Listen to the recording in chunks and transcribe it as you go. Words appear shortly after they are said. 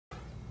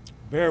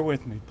Bear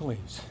with me,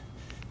 please.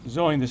 This is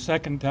only the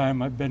second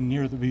time I've been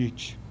near the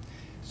beach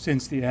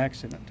since the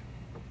accident.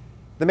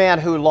 The man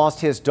who lost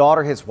his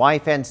daughter, his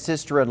wife, and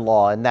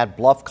sister-in-law in that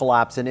bluff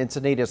collapse in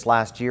Encinitas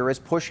last year is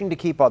pushing to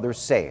keep others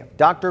safe.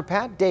 Dr.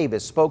 Pat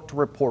Davis spoke to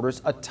reporters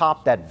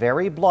atop that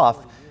very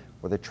bluff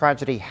where the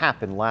tragedy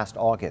happened last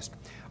August.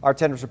 Our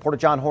 10 News reporter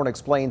John Horn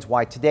explains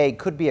why today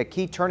could be a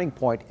key turning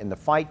point in the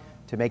fight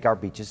to make our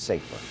beaches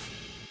safer.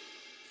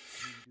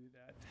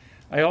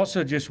 I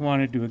also just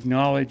wanted to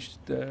acknowledge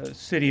the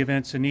city of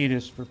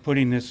Encinitas for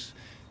putting this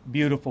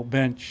beautiful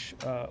bench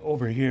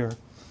over here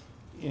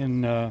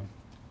in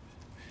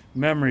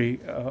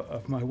memory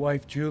of my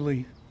wife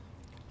Julie,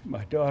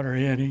 my daughter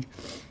Annie,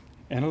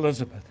 and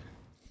Elizabeth.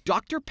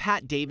 Dr.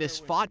 Pat Davis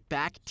fought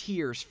back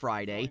tears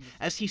Friday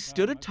as he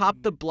stood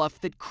atop the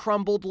bluff that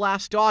crumbled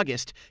last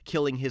August,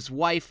 killing his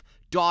wife,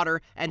 daughter,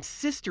 and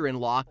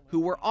sister-in-law who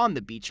were on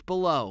the beach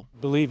below.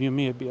 Believe you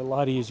me, it'd be a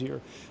lot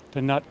easier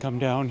to not come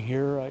down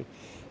here. I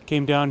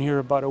came down here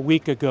about a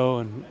week ago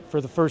and for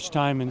the first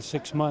time in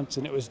 6 months,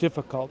 and it was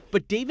difficult.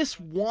 But Davis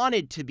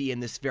wanted to be in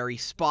this very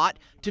spot,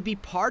 to be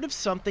part of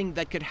something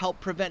that could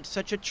help prevent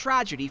such a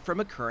tragedy from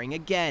occurring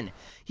again.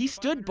 He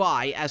stood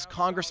by as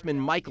Congressman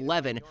Mike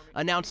Levin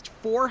announced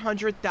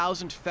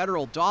 $400,000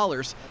 federal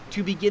dollars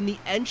to begin the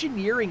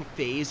engineering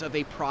phase of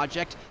a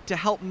project to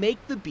help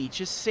make the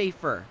beaches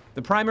safer.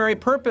 The primary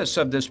purpose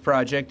of this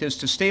project is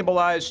to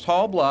stabilize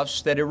tall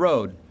bluffs that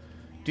erode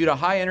due to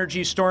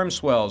high-energy storm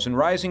swells and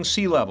rising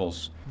sea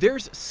levels.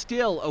 There's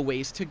still a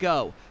ways to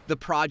go. The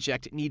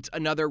project needs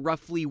another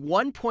roughly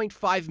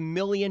 $1.5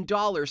 million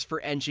for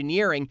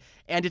engineering,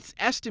 and it's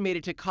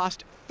estimated to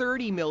cost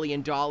 $30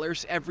 million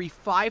every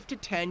 5 to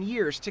 10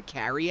 years to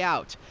carry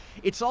out.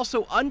 It's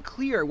also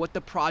unclear what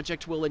the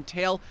project will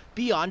entail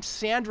beyond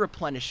sand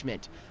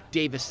replenishment.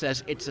 Davis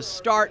says it's a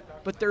start,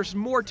 but there's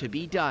more to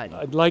be done.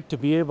 I'd like to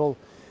be able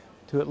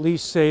to at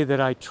least say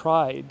that I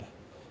tried,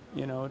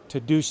 to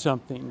do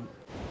something.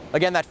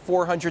 Again, that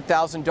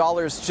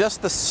 $400,000,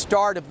 just the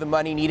start of the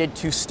money needed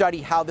to study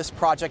how this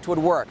project would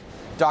work.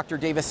 Dr.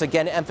 Davis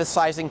again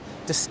emphasizing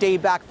to stay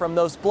back from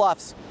those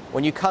bluffs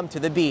when you come to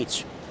the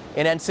beach.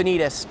 In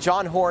Encinitas,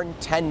 John Horn,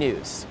 10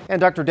 News.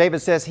 And Dr.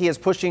 Davis says he is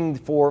pushing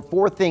for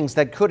 4 things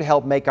that could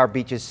help make our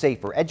beaches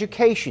safer.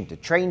 Education to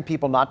train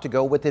people not to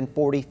go within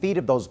 40 feet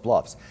of those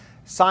bluffs.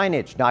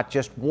 Signage, not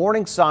just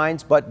warning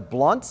signs, but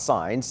blunt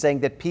signs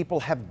saying that people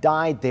have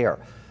died there.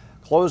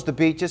 Close the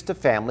beaches to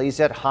families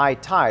at high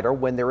tide or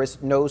when there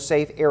is no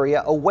safe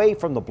area away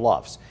from the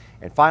bluffs.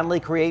 And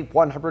finally, create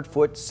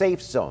 100-foot safe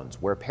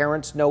zones where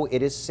parents know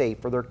it is safe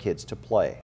for their kids to play.